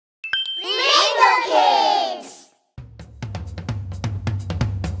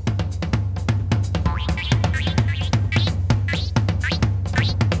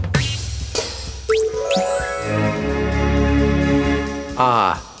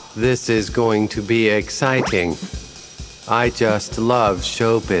This is going to be exciting. I just love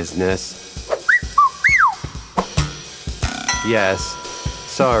show business. Yes.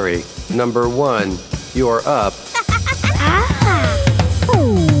 Sorry. Number 1, you're up.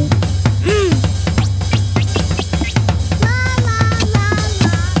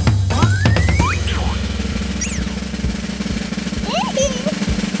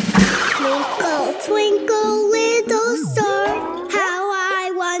 Twinkle, twinkle, little star, how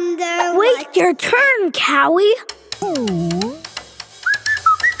I wonder. Wait your turn, Cowie.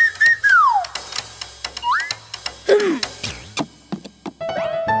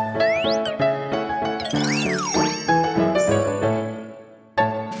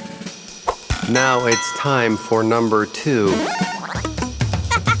 Now it's time for number 2.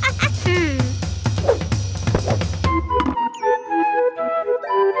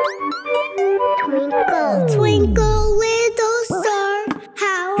 Twinkle, twinkle, little star,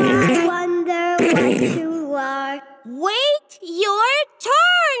 how I wonder what you are. Wait your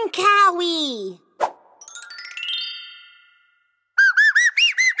turn, Cowie.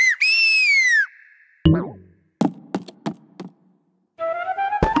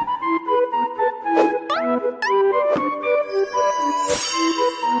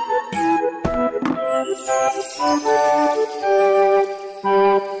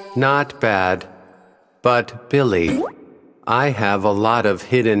 Not bad. But, Billy, I have a lot of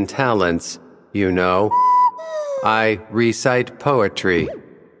hidden talents, you know. I recite poetry,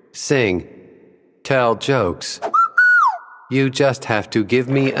 sing, tell jokes. You just have to give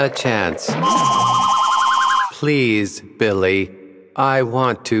me a chance. Please, Billy, I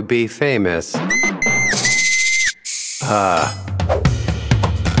want to be famous.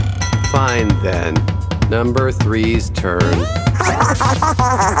 Fine then. Number 3's turn.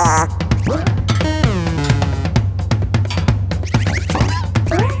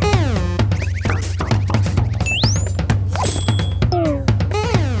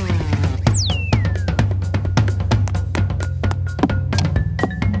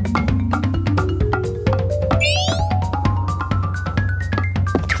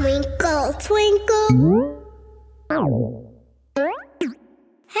 Twinkle, twinkle.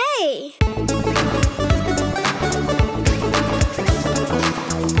 Hey!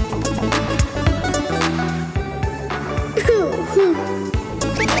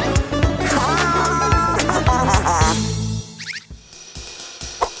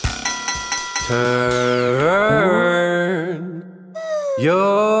 Turn.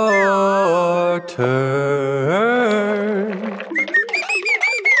 Your turn.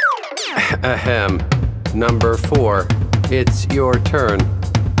 Ahem. Number 4. It's your turn.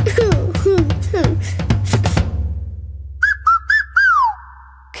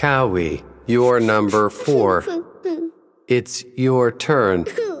 Cowie, you're number 4. It's your turn.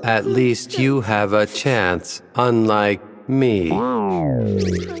 At least you have a chance, unlike me. Now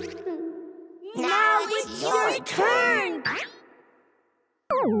it's your turn.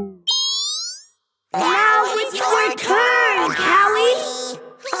 Now it's your turn, Cowie.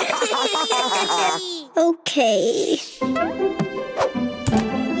 Okay.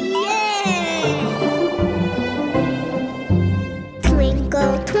 Yay!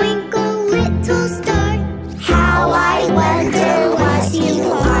 Twinkle, twinkle, little star, how I wonder what you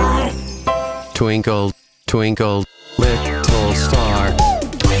are. Twinkle, twinkle, little star.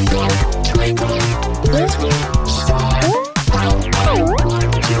 Twinkle, twinkle, little star.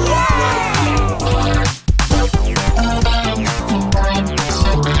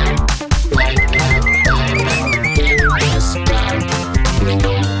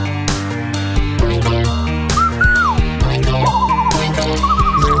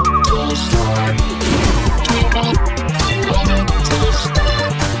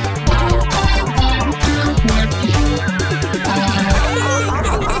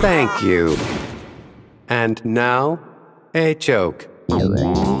 Thank you. And now, a joke.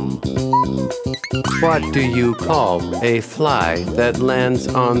 What do you call a fly that lands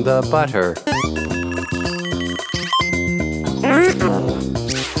on the butter?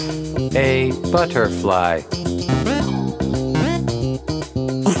 A butterfly.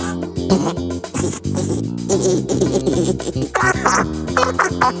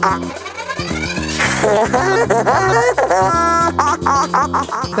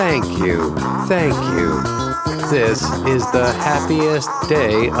 Thank you, thank you. This is the happiest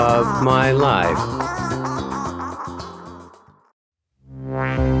day of my life.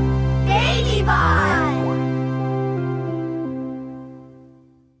 Baby Bot!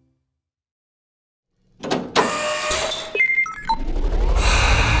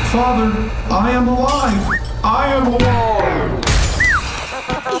 Father, I am alive! I am alive!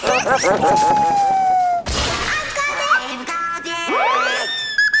 Oh,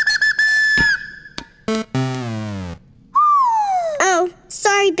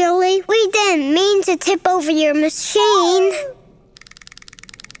 sorry, Billy. We didn't mean to tip over your machine.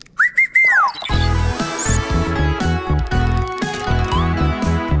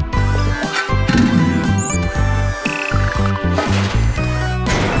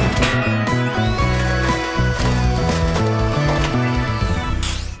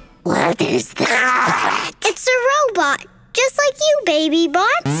 What is that? It's a robot, just like you, baby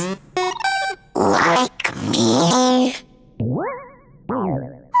bots. Like me?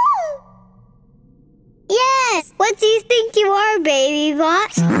 Yes, what do you think you are, baby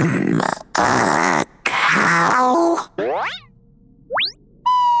bot? A cow?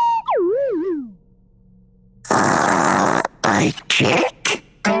 A chick?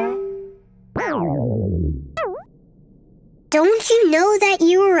 Don't you know that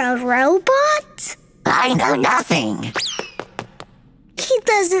you're a robot? I know nothing. He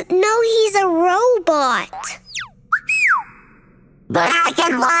doesn't know he's a robot. But I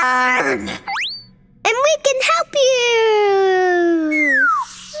can learn. And we can help you.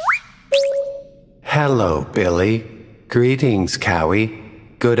 Hello, Billy. Greetings, Cowie.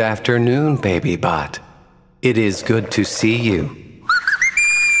 Good afternoon, baby bot. It is good to see you.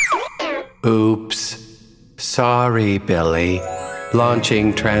 Oops. Sorry, Billy.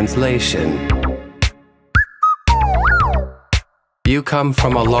 Launching translation. You come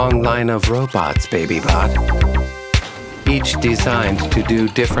from a long line of robots, baby bot. Each designed to do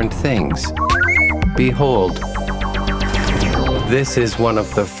different things. Behold, this is one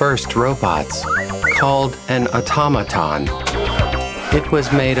of the first robots, called an automaton. It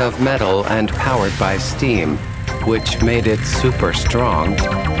was made of metal and powered by steam, which made it super strong.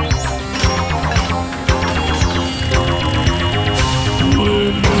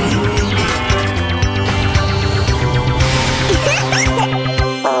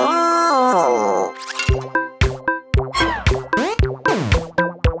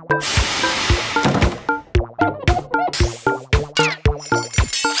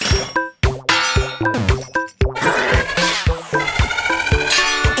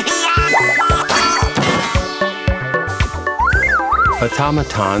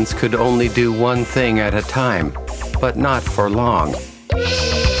 Automatons could only do one thing at a time, but not for long.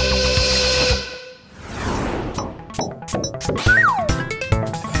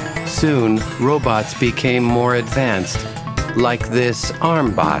 Soon, robots became more advanced, like this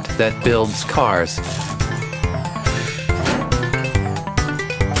arm bot that builds cars.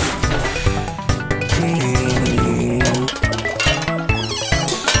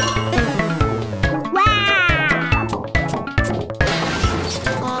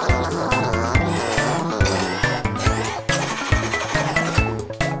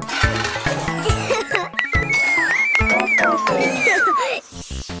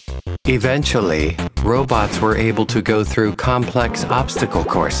 Eventually, robots were able to go through complex obstacle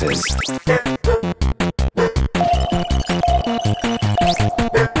courses.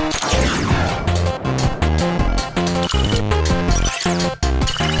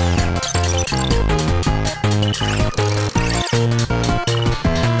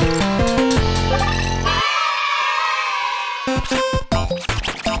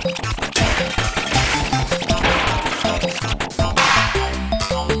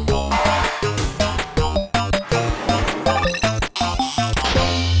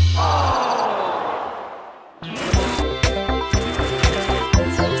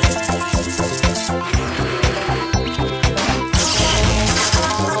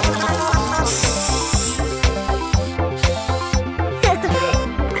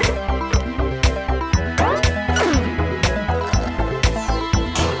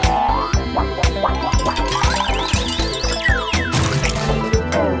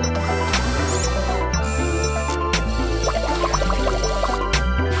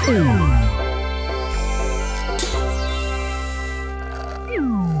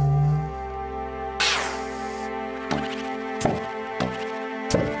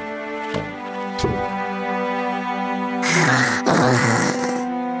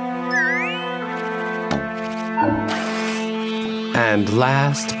 And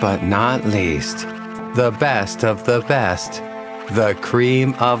last but not least, the best of the best, the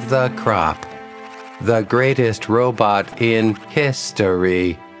cream of the crop, the greatest robot in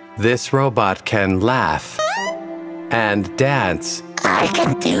history. This robot can laugh and dance. I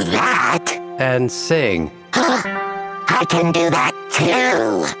can do that. And sing. I can do that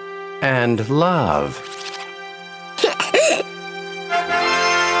too. And love.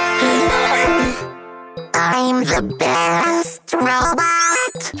 I'm the best robot.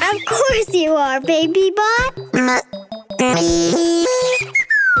 Of you are, Baby Bot. Me?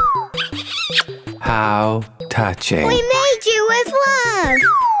 How touching. We made you with love.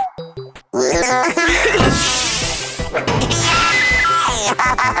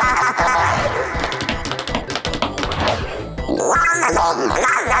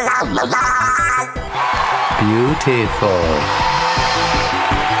 Beautiful.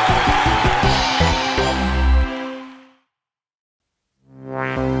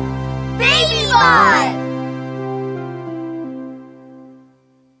 Baby Bot!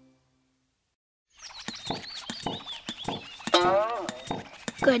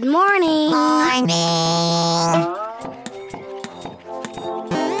 Good morning. Morning.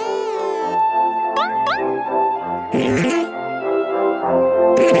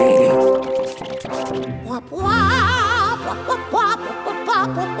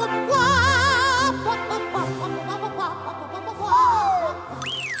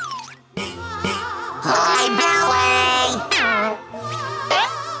 Hi, Billy.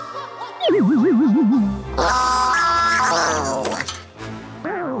 Oh.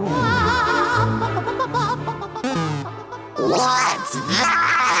 What's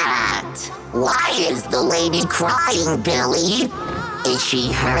that? Why is the lady crying, Billy? Is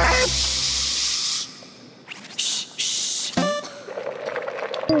she hurt?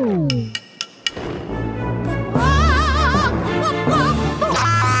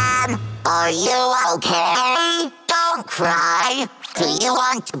 Are you okay? Don't cry. Do you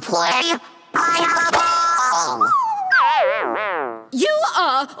want to play? I have a ball. You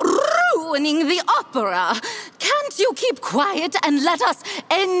are ruining the opera. Can't you keep quiet and let us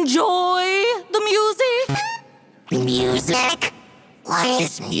enjoy the music? Music? What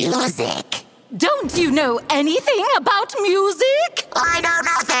is music? Don't you know anything about music? I know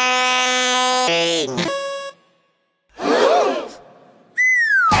nothing.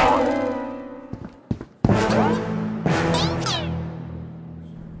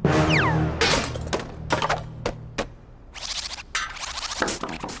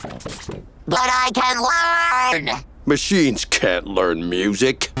 But I can learn. Machines can't learn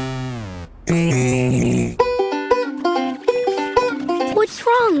music. What's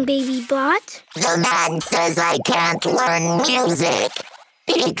wrong, Baby Bot? The man says I can't learn music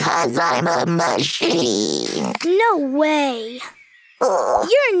because I'm a machine. No way. Oh,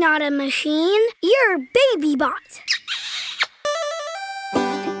 You're not a machine. You're Baby Bot.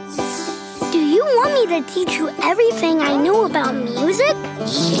 Do you want me to teach you everything I know about music?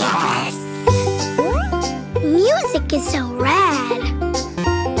 yes. Music is so rad.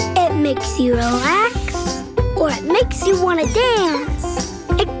 It makes you relax, or it makes you want to dance.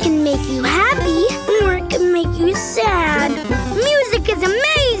 It can make you happy, or it can make you sad. Music is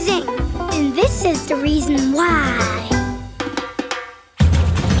amazing, and this is the reason why.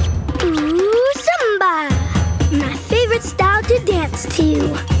 Ooh, samba! My favorite style to dance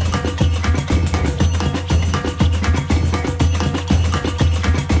to.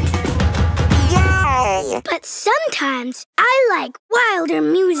 Yay! But sometimes I like wilder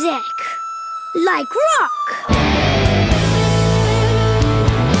music, like rock.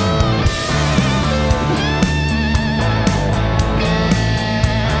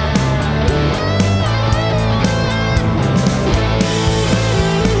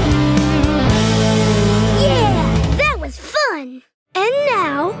 Yeah, that was fun. And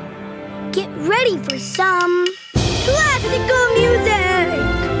now, get ready for some classical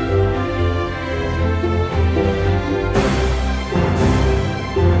music.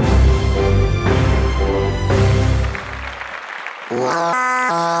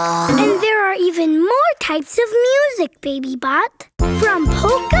 Wow. And there are even more types of music, Baby Bot. From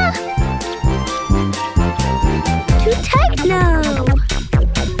polka to techno.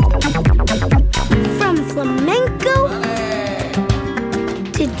 From flamenco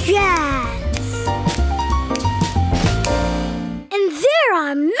to jazz. And there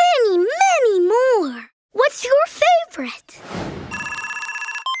are many, many more. What's your favorite?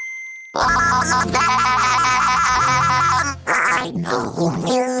 All of them. I know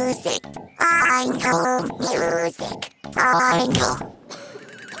music. I know music. I know.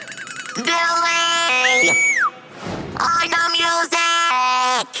 Billy! I know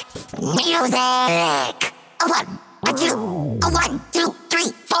music! Music! A 1, a 2, a 1, 2,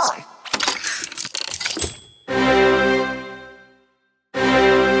 3, 4.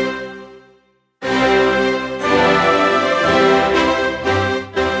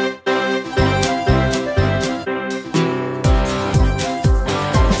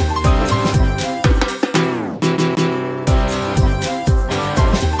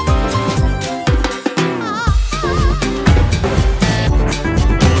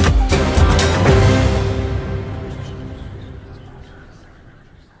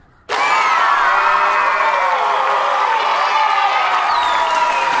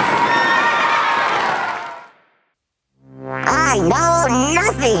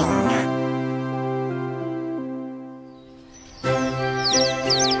 nothing.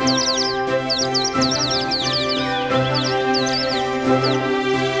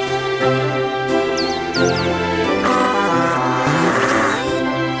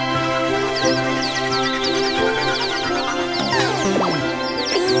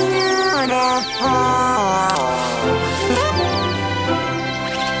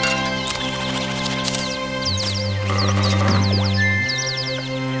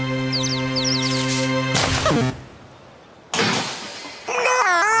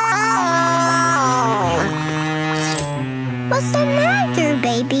 What's the matter,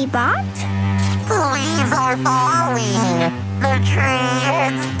 Baby Bot? The leaves are falling. The tree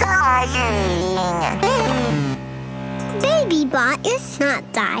is dying. Baby Bot is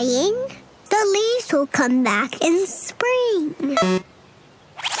not dying. The leaves will come back in spring.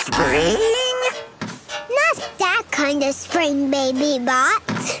 Spring? Not that kind of spring, Baby Bot.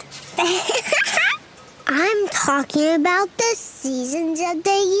 I'm talking about the seasons of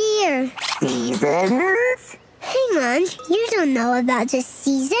the year. Seasons? Hang on, you don't know about the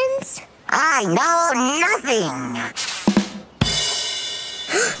seasons? I know nothing.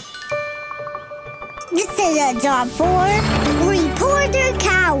 This is a job for Reporter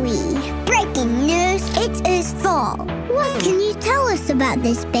Cowie. Breaking news, it is fall. What can you tell us about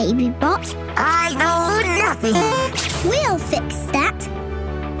this, Baby Bot? I know nothing. We'll fix that.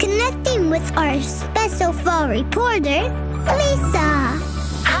 Connecting with our special fall reporter, Lisa.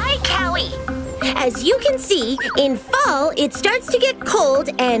 Hi, Cowie. As you can see, in fall, it starts to get cold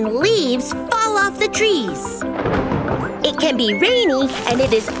and leaves fall off the trees. It can be rainy, and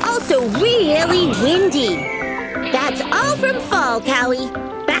it is also really windy. That's all from fall, Cowie.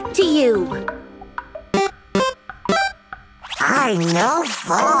 Back to you. I know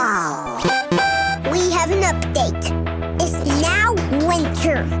fall. We have an update. It's now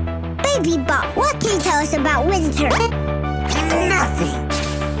winter. Baby Bot, what can you tell us about winter? Nothing.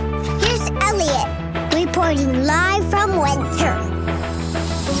 Here's Elliot, reporting live from winter.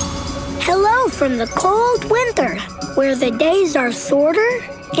 Hello from the cold winter, where the days are shorter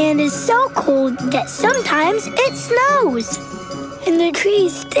and is so cold that sometimes it snows. And the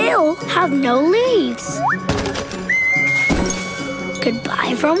trees still have no leaves.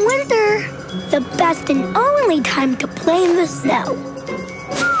 Goodbye from winter, the best and only time to play in the snow.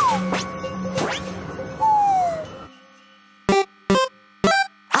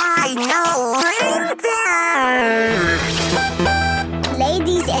 I know winter.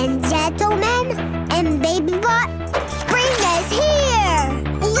 Ladies and gentlemen, and Baby Bot, spring is here!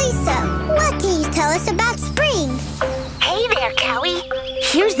 Lisa, what can you tell us about spring? Hey there, Cowie.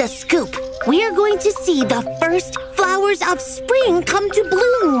 Here's the scoop. We are going to see the first flowers of spring come to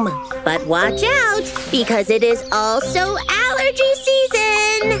bloom. But watch out, because it is also allergy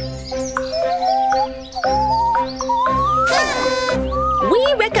season.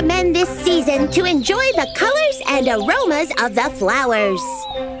 We recommend this season to enjoy the colors and aromas of the flowers.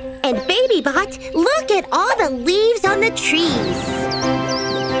 And Baby Bot, look at all the leaves on the trees.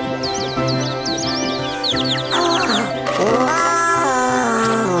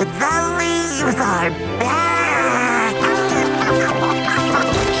 Whoa! The leaves are back!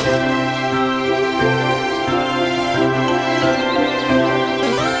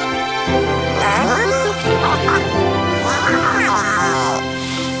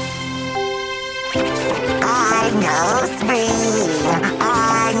 I know spring. I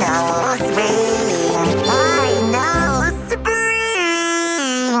know spring. I know spring.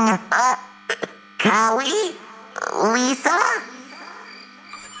 Cowie? Lisa?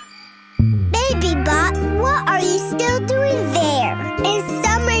 Baby Bot, what are you still doing there? It's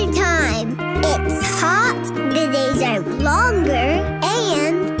summertime. It's hot, the days are longer,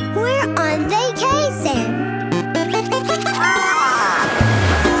 and we're on vacation.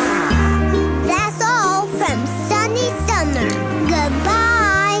 That's all from Sunny Summer.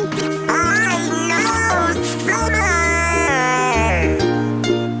 Goodbye. I know summer!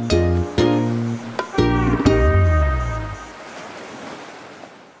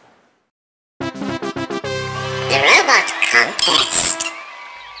 The robot contest.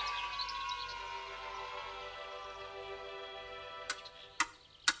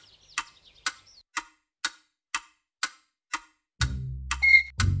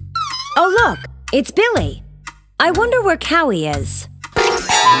 Oh, look, it's Billy. I wonder where Cowie is.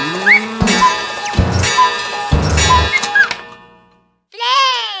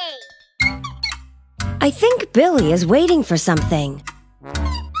 I think Billy is waiting for something.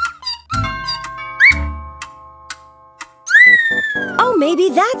 Oh, maybe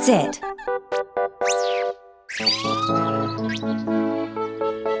that's it.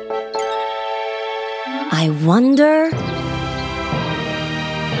 I wonder…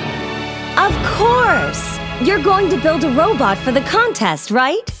 Of course! You're going to build a robot for the contest,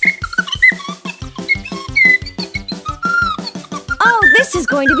 right? Oh, this is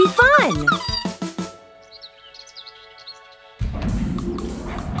going to be fun!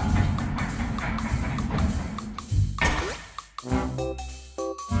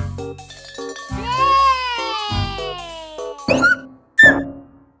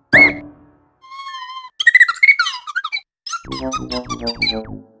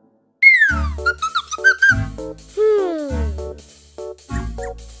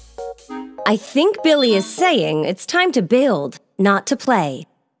 I think Billy is saying it's time to build, not to play.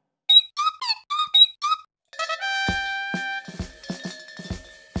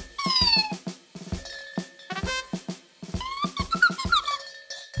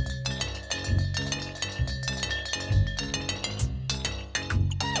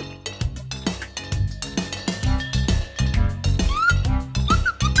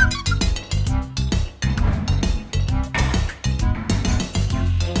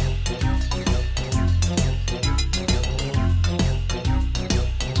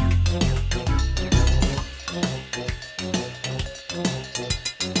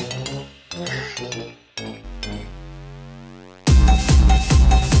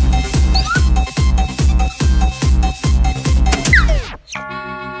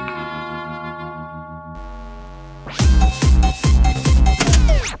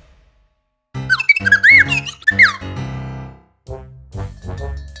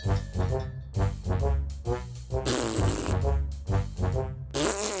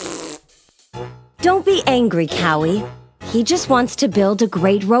 Don't be angry, Cowie. He just wants to build a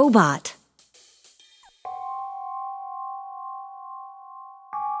great robot.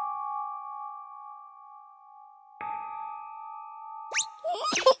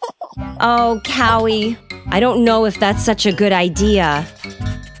 Oh, Cowie, I don't know if that's such a good idea.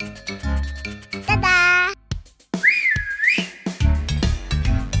 Ta-da!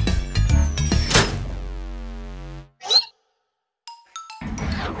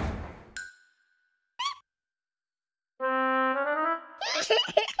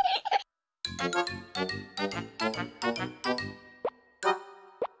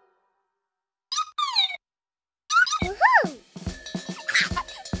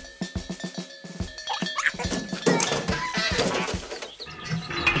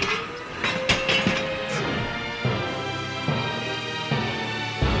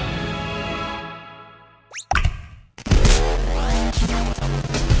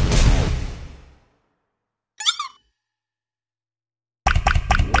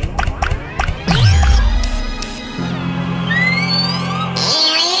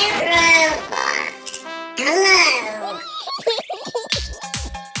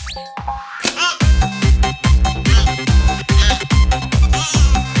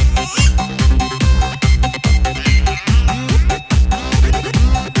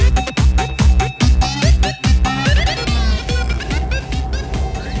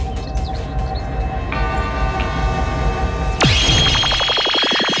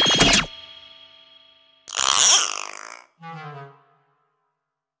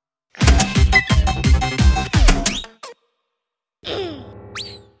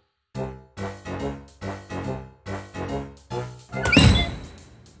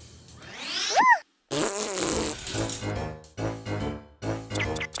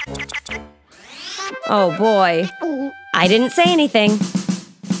 Oh boy, I didn't say anything.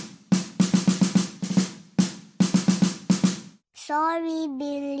 Sorry,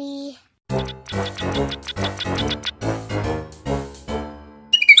 Billy.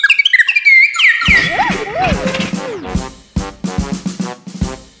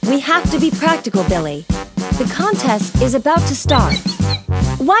 We have to be practical, Billy. The contest is about to start.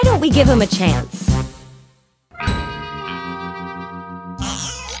 Why don't we give him a chance?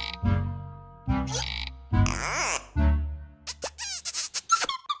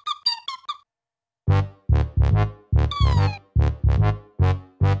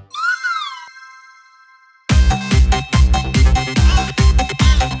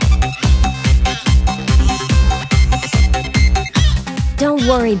 Don't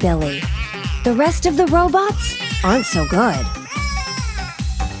worry, Billy. The rest of the robots aren't so good.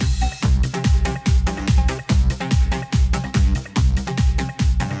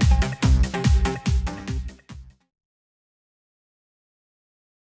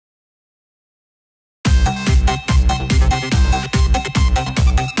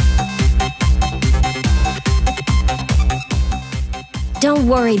 Don't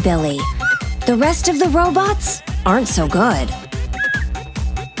worry, Billy. The rest of the robots aren't so good.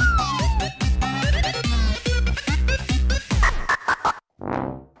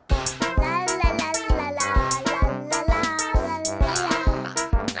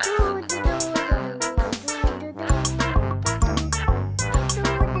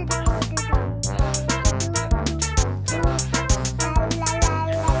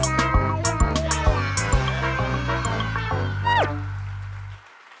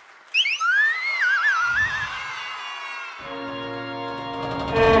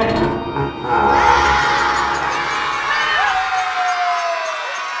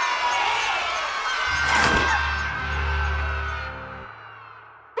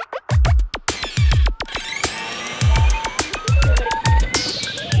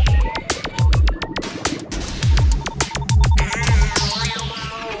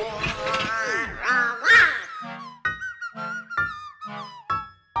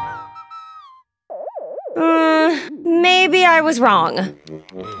 was wrong.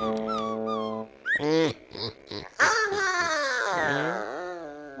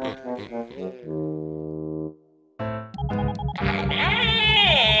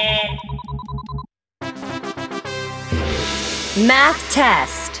 Math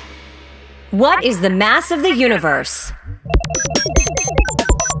test. What is the mass of the universe?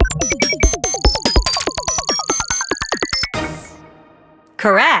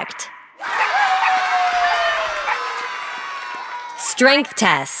 Correct. Strength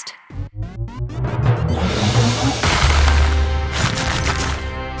test.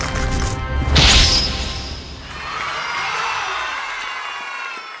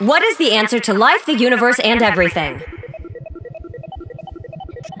 What is the answer to life, the universe, and everything?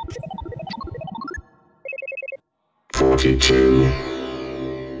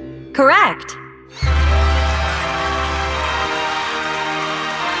 Correct.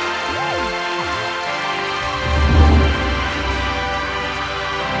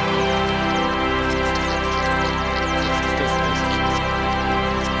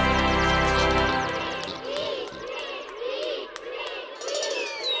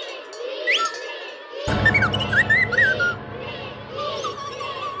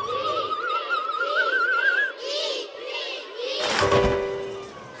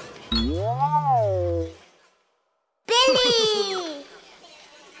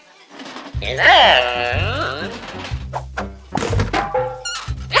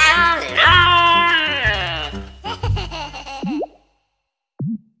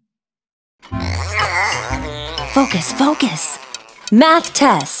 Focus, focus. Math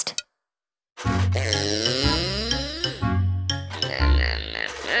test.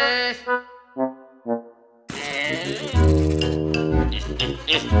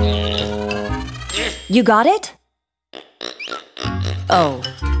 You got it? Oh.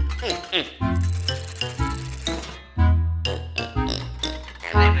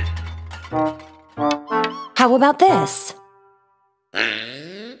 How about this?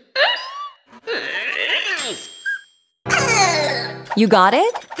 You got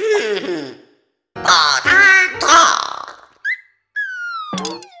it?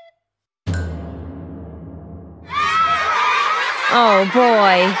 Oh,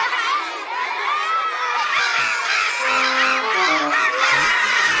 boy.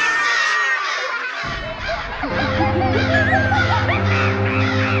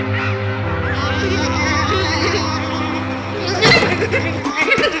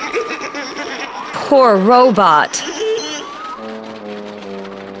 Poor robot.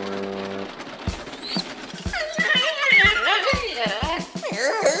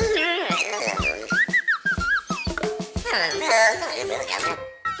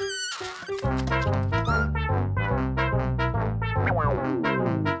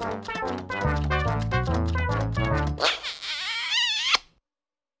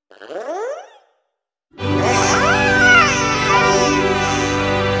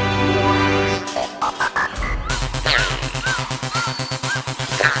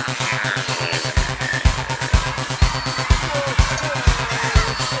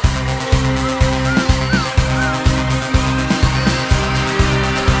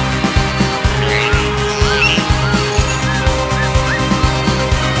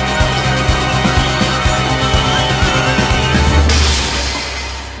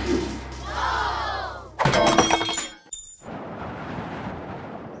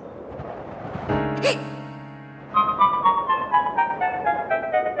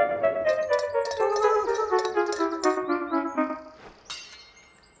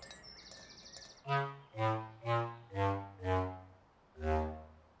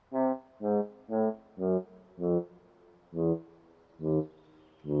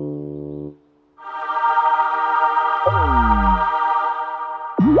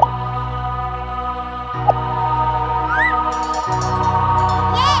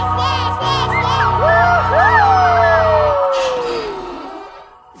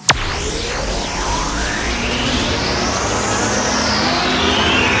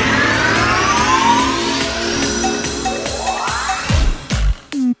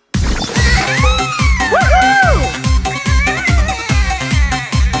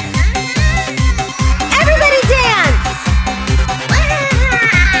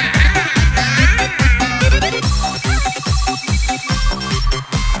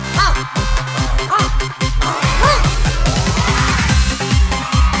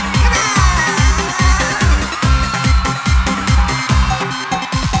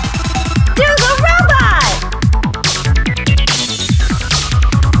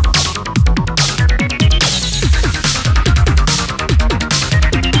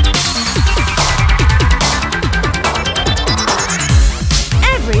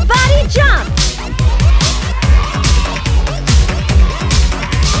 Great jump!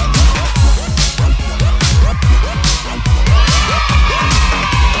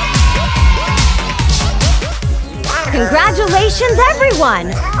 Congratulations,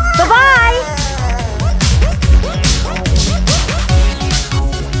 everyone! Bye-bye!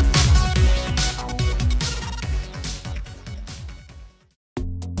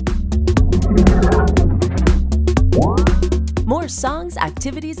 More songs,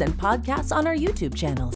 activities, and podcasts on our YouTube channel.